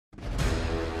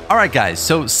Alright guys,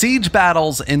 so siege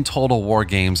battles in Total War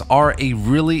games are a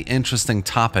really interesting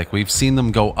topic. We've seen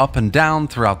them go up and down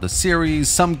throughout the series.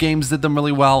 Some games did them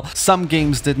really well, some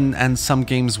games didn't, and some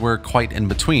games were quite in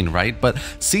between, right? But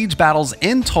siege battles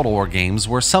in Total War games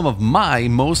were some of my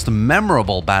most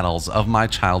memorable battles of my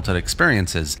childhood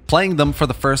experiences. Playing them for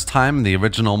the first time in the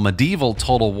original medieval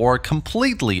Total War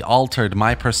completely altered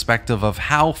my perspective of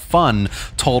how fun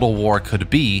Total War could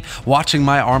be, watching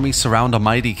my army surround a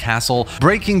mighty castle,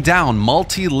 breaking down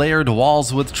multi-layered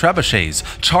walls with trebuchets,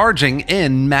 charging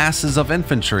in masses of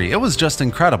infantry. It was just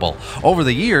incredible. Over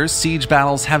the years, siege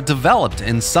battles have developed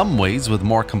in some ways with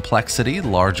more complexity,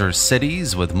 larger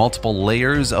cities with multiple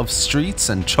layers of streets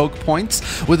and choke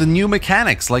points, with new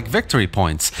mechanics like victory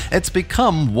points. It's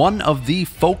become one of the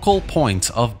focal points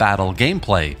of battle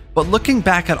gameplay. But looking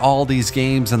back at all these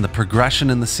games and the progression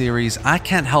in the series, I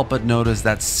can't help but notice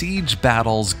that siege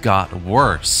battles got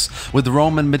worse. With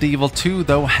Rome and Medieval 2,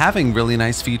 though, having really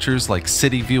nice features like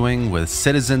city viewing with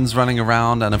citizens running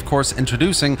around and of course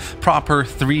introducing proper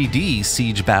 3D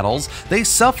siege battles, they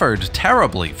suffered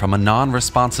terribly from a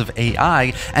non-responsive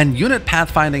AI and unit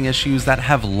pathfinding issues that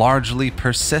have largely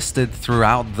persisted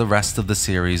throughout the rest of the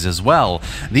series as well.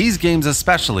 These games,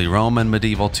 especially Rome and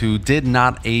Medieval 2, did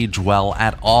not age well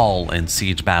at all in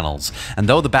siege battles, and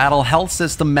though the battle health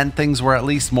system meant things were at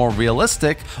least more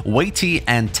realistic, weighty,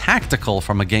 and tactical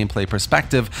from a gameplay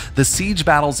perspective, the siege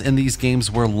battles in these games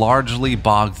were largely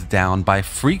bogged down by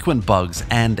frequent bugs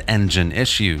and engine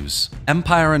issues.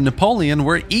 Empire and Napoleon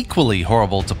were equally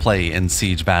horrible to play in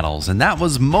siege battles, and that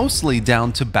was mostly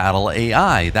down to battle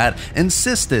AI that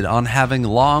insisted on having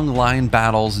long line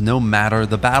battles no matter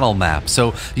the battle map,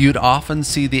 so you'd often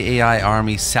see the AI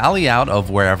army sally out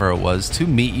of wherever it was to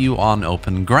meet you on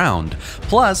open ground.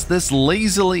 Plus, this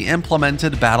lazily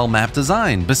implemented battle map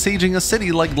design. Besieging a city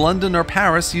like London or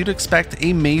Paris, you'd expect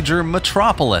a major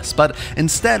metropolis, but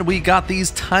instead we got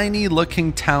these tiny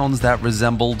looking towns that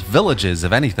resembled villages,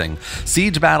 if anything.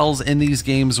 Siege battles in these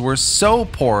games were so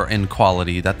poor in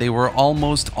quality that they were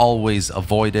almost always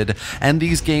avoided, and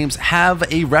these games have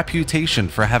a reputation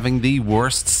for having the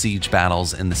worst siege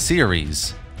battles in the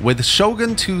series. With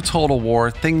Shogun 2 Total War,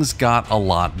 things got a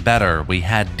lot better. We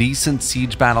had decent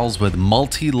siege battles with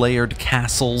multi-layered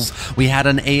castles. We had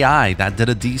an AI that did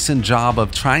a decent job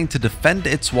of trying to defend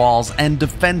its walls and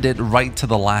defend it right to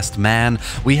the last man.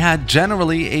 We had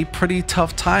generally a pretty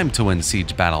tough time to win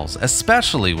siege battles,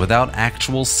 especially without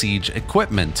actual siege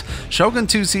equipment. Shogun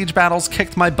 2 siege battles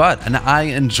kicked my butt and I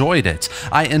enjoyed it.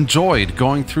 I enjoyed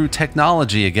going through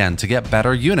technology again to get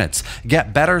better units,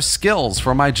 get better skills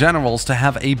for my generals to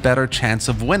have a better chance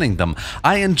of winning them.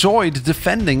 I enjoyed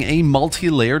defending a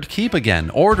multi-layered keep again,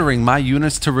 ordering my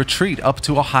units to retreat up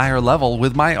to a higher level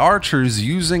with my archers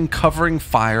using covering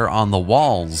fire on the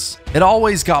walls. It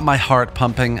always got my heart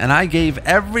pumping, and I gave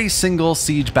every single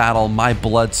siege battle my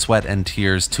blood, sweat, and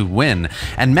tears to win.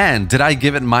 And man, did I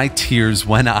give it my tears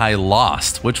when I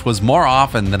lost, which was more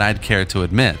often than I'd care to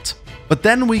admit. But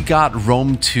then we got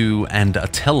Rome 2 and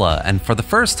Attila, and for the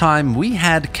first time we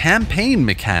had campaign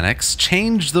mechanics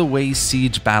change the way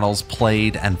siege battles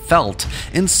played and felt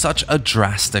in such a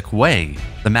drastic way.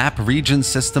 The map region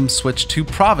system switched to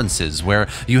provinces, where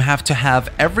you have to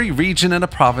have every region in a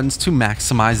province to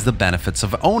maximize the benefits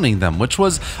of owning them, which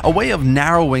was a way of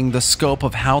narrowing the scope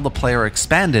of how the player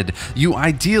expanded. You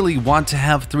ideally want to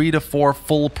have 3 to 4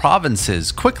 full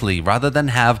provinces quickly, rather than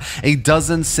have a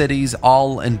dozen cities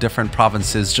all in different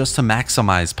provinces just to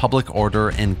maximize public order,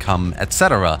 income,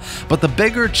 etc. But the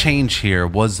bigger change here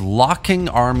was locking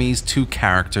armies to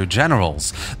character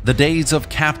generals. The days of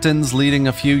captains leading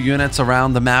a few units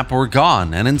around the map were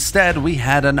gone, and instead we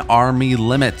had an army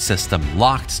limit system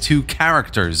locked to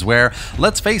characters where,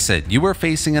 let's face it, you were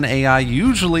facing an AI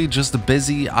usually just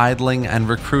busy idling and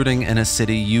recruiting in a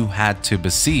city you had to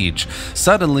besiege.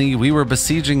 Suddenly we were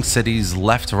besieging cities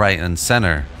left, right, and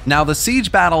center. Now, the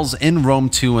siege battles in Rome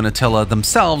 2 and Attila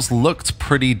themselves looked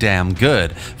pretty damn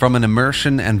good. From an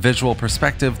immersion and visual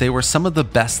perspective, they were some of the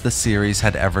best the series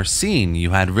had ever seen.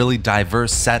 You had really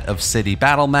diverse set of city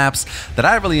battle maps that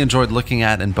I really enjoyed looking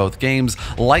at in both games,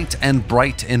 light and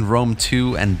bright in Rome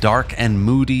 2 and dark and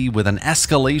moody with an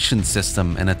escalation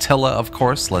system in Attila, of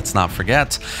course, let's not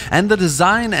forget. And the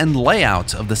design and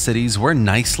layout of the cities were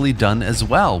nicely done as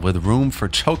well, with room for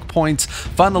choke points,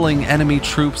 funneling enemy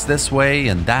troops this way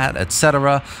and that,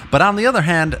 etc. But on the other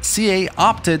hand, CA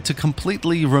opted to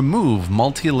completely remove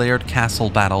multi-layered castle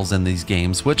battles in these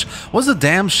games, which was a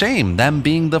damn shame, them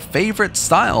being the favorite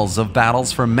styles of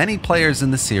battles for many players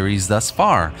in the series thus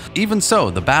far. Even so,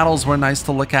 the battles were nice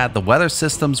to look at, the weather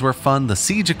systems were fun, the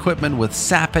siege equipment with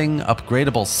sapping,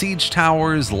 upgradable siege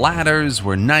towers, ladders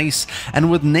were nice, and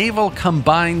with naval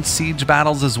combined siege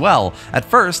battles as well. At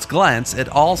first glance, it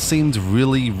all seemed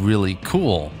really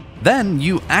cool. Then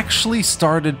you actually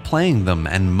started playing them,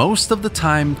 and most of the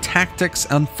time tactics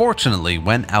unfortunately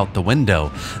went out the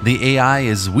window. The AI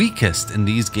is weakest in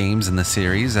these games in the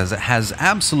series, as it has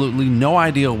absolutely no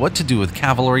idea what to do with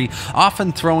cavalry,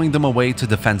 often throwing them away to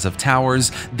defensive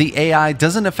towers. The AI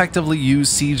doesn't effectively use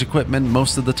siege equipment,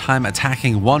 most of the time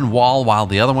attacking one wall while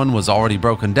the other one was already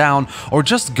broken down, or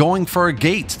just going for a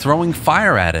gate, throwing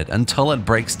fire at it until it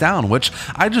breaks down, which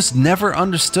I just never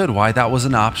understood why that was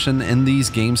an option in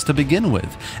these games to begin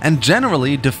with. And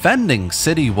generally, defending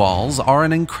city walls are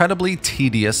an incredibly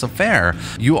tedious affair.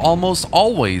 You almost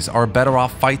always are better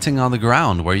off fighting on the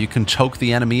ground, where you can choke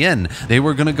the enemy in. They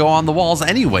were going to go on the walls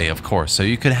anyway, of course, so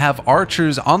you could have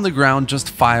archers on the ground just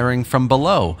firing from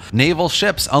below. Naval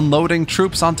ships unloading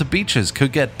troops onto beaches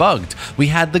could get bugged. We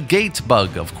had the gate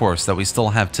bug, of course, that we still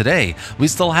have today. We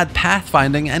still had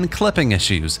pathfinding and clipping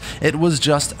issues. It was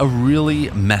just a really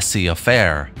messy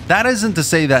affair. That isn't to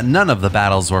say that none of the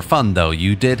battles were fun though.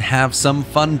 You did have some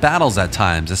fun battles at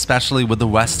times, especially with the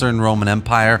Western Roman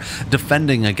Empire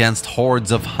defending against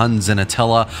hordes of Huns and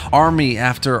Attila, army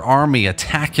after army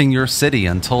attacking your city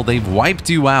until they've wiped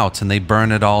you out and they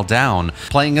burn it all down.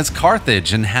 Playing as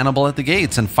Carthage and Hannibal at the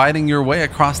gates and fighting your way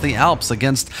across the Alps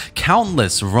against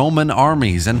countless Roman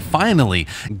armies, and finally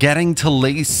getting to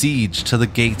lay siege to the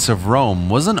gates of Rome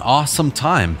was an awesome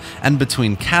time. And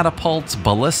between catapults,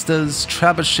 ballistas,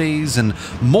 trebuchets, and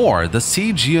more, the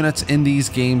siege units in these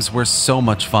games were so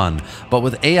much fun. But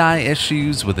with AI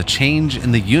issues, with a change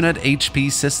in the unit HP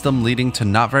system leading to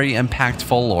not very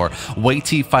impactful or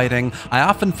weighty fighting, I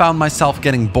often found myself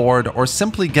getting bored or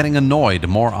simply getting annoyed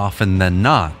more often than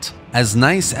not. As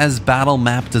nice as battle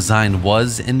map design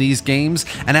was in these games,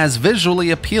 and as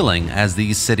visually appealing as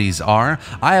these cities are,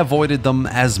 I avoided them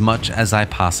as much as I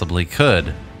possibly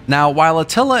could. Now, while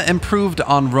Attila improved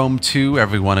on Rome 2,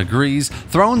 everyone agrees,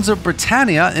 Thrones of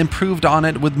Britannia improved on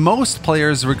it, with most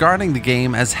players regarding the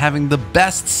game as having the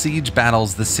best siege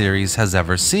battles the series has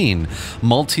ever seen.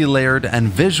 Multi-layered and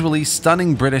visually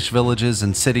stunning British villages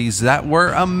and cities that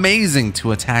were amazing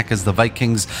to attack as the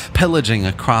Vikings pillaging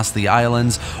across the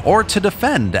islands, or to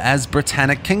defend as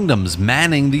Britannic kingdoms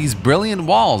manning these brilliant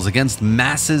walls against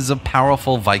masses of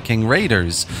powerful Viking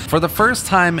raiders. For the first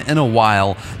time in a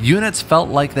while, units felt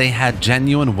like they had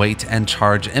genuine weight and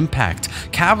charge impact.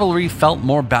 Cavalry felt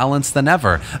more balanced than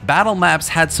ever. Battle maps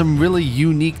had some really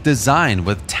unique design,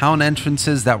 with town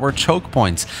entrances that were choke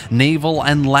points, naval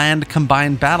and land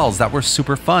combined battles that were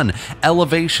super fun,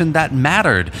 elevation that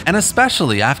mattered, and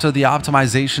especially after the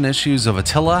optimization issues of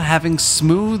Attila, having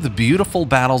smooth, beautiful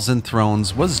battles in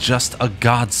Thrones was just a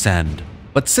godsend.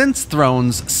 But since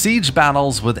Thrones, siege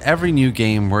battles with every new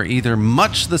game were either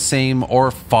much the same or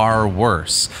far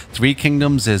worse. Three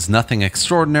Kingdoms is nothing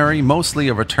extraordinary, mostly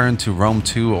a return to Rome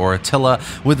 2 or Attila,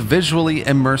 with visually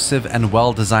immersive and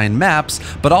well-designed maps,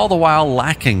 but all the while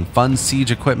lacking fun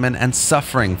siege equipment and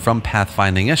suffering from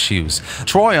pathfinding issues.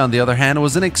 Troy, on the other hand,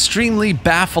 was an extremely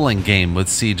baffling game with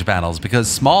siege battles, because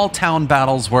small town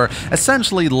battles were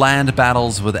essentially land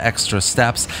battles with extra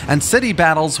steps, and city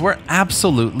battles were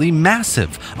absolutely massive.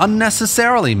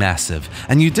 Unnecessarily massive,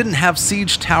 and you didn't have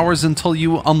siege towers until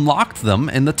you unlocked them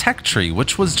in the tech tree,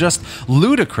 which was just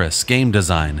ludicrous game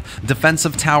design.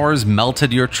 Defensive towers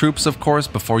melted your troops, of course,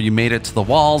 before you made it to the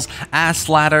walls, ass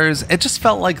ladders. It just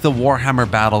felt like the Warhammer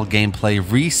battle gameplay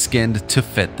reskinned to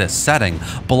fit this setting,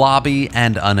 blobby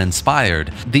and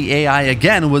uninspired. The AI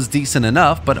again was decent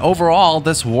enough, but overall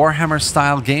this Warhammer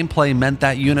style gameplay meant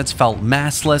that units felt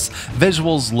massless,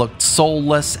 visuals looked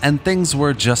soulless, and things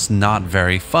were just not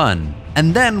very fun.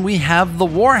 And then we have the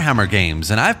Warhammer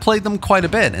games, and I've played them quite a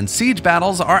bit, and siege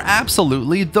battles are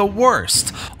absolutely the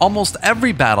worst. Almost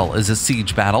every battle is a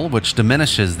siege battle, which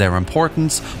diminishes their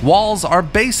importance. Walls are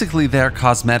basically there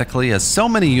cosmetically, as so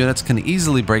many units can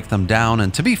easily break them down,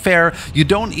 and to be fair, you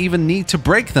don't even need to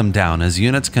break them down, as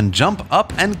units can jump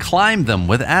up and climb them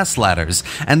with ass ladders.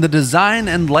 And the design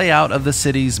and layout of the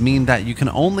cities mean that you can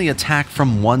only attack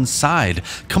from one side,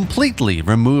 completely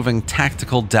removing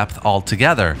tactical depth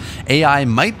altogether. AI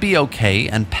might be okay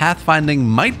and pathfinding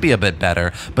might be a bit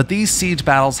better, but these siege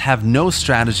battles have no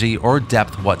strategy or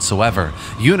depth whatsoever.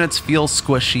 Units feel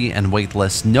squishy and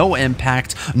weightless, no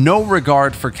impact, no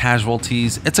regard for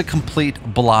casualties. It's a complete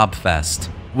blob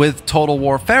fest. With Total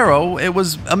War Pharaoh, it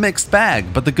was a mixed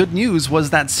bag, but the good news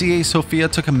was that CA Sofia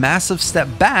took a massive step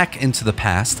back into the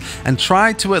past and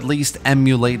tried to at least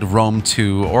emulate Rome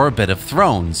 2 or a bit of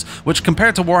Thrones, which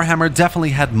compared to Warhammer definitely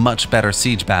had much better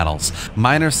siege battles.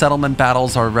 Minor settlement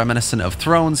battles are reminiscent of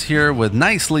Thrones here, with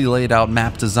nicely laid out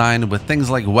map design with things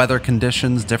like weather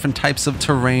conditions, different types of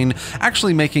terrain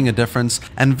actually making a difference,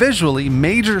 and visually,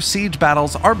 major siege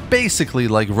battles are basically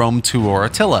like Rome 2 or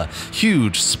Attila,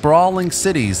 huge, sprawling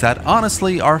cities that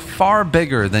honestly are far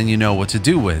bigger than you know what to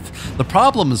do with. The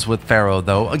problems with Pharaoh,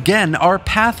 though, again, are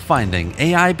pathfinding,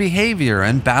 AI behavior,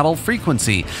 and battle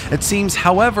frequency. It seems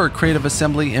however Creative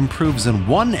Assembly improves in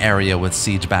one area with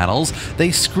siege battles,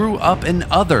 they screw up in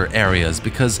other areas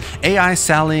because AI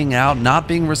sallying out, not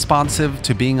being responsive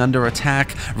to being under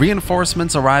attack,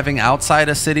 reinforcements arriving outside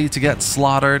a city to get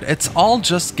slaughtered, it's all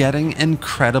just getting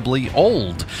incredibly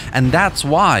old. And that's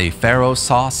why Pharaoh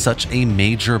saw such a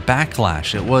major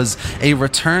backlash. It was a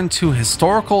return to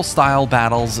historical style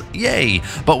battles, yay,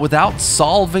 but without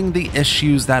solving the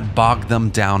issues that bogged them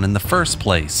down in the first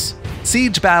place.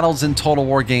 Siege battles in Total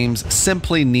War games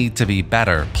simply need to be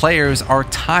better. Players are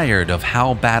tired of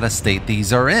how bad a state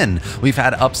these are in. We've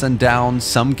had ups and downs,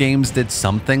 some games did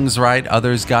some things right,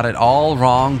 others got it all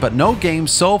wrong, but no game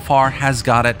so far has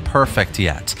got it perfect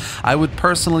yet. I would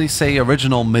personally say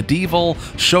original Medieval,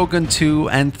 Shogun 2,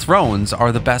 and Thrones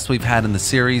are the best we've had in the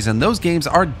series, and those games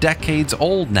are decades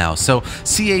old now, so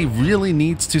CA really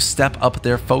needs to step up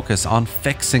their focus on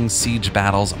fixing siege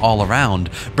battles all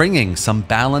around, bringing some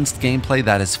balanced gameplay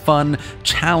that is fun,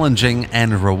 challenging,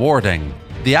 and rewarding.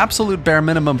 The absolute bare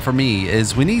minimum for me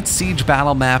is we need siege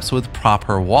battle maps with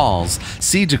proper walls,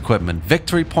 siege equipment,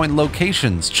 victory point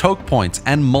locations, choke points,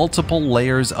 and multiple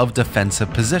layers of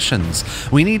defensive positions.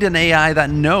 We need an AI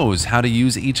that knows how to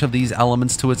use each of these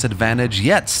elements to its advantage,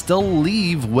 yet still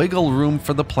leave wiggle room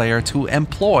for the player to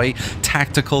employ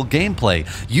tactical gameplay,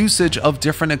 usage of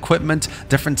different equipment,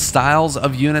 different styles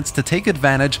of units to take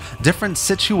advantage, different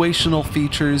situational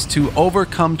features to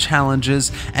overcome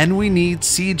challenges, and we need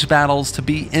siege battles to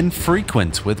be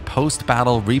infrequent with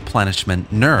post-battle replenishment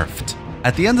nerfed.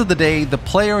 At the end of the day, the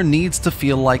player needs to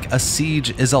feel like a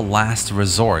siege is a last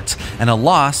resort, and a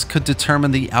loss could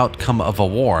determine the outcome of a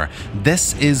war.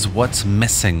 This is what's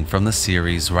missing from the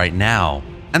series right now.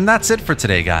 And that's it for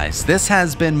today, guys. This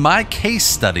has been my case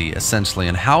study, essentially,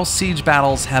 on how siege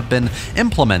battles have been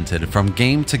implemented from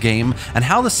game to game, and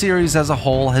how the series as a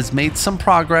whole has made some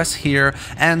progress here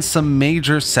and some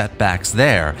major setbacks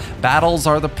there. Battles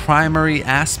are the primary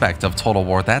aspect of Total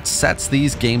War that sets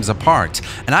these games apart,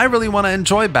 and I really want to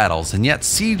enjoy battles, and yet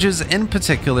sieges in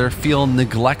particular feel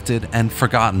neglected and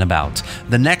forgotten about.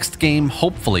 The next game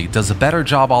hopefully does a better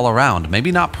job all around,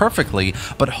 maybe not perfectly,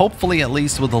 but hopefully at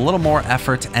least with a little more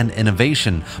effort and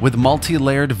innovation, with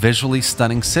multi-layered visually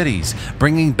stunning cities,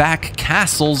 bringing back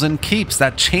castles and keeps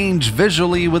that change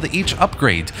visually with each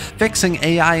upgrade, fixing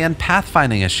AI and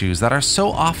pathfinding issues that are so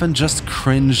often just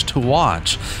cringe to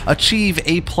watch, achieve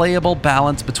a playable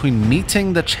balance between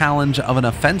meeting the challenge of an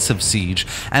offensive siege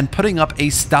and putting up a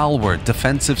stalwart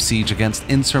defensive siege against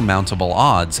insurmountable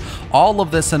odds. All of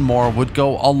this and more would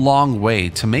go a long way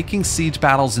to making siege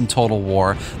battles in Total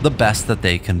War the best that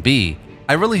they can be.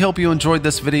 I really hope you enjoyed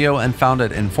this video and found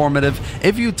it informative.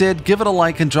 If you did, give it a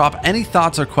like and drop any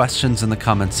thoughts or questions in the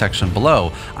comments section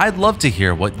below. I'd love to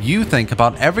hear what you think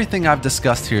about everything I've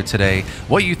discussed here today,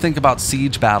 what you think about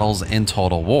siege battles in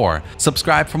Total War.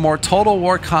 Subscribe for more Total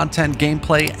War content,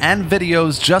 gameplay, and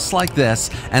videos just like this,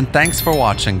 and thanks for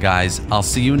watching, guys. I'll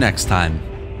see you next time.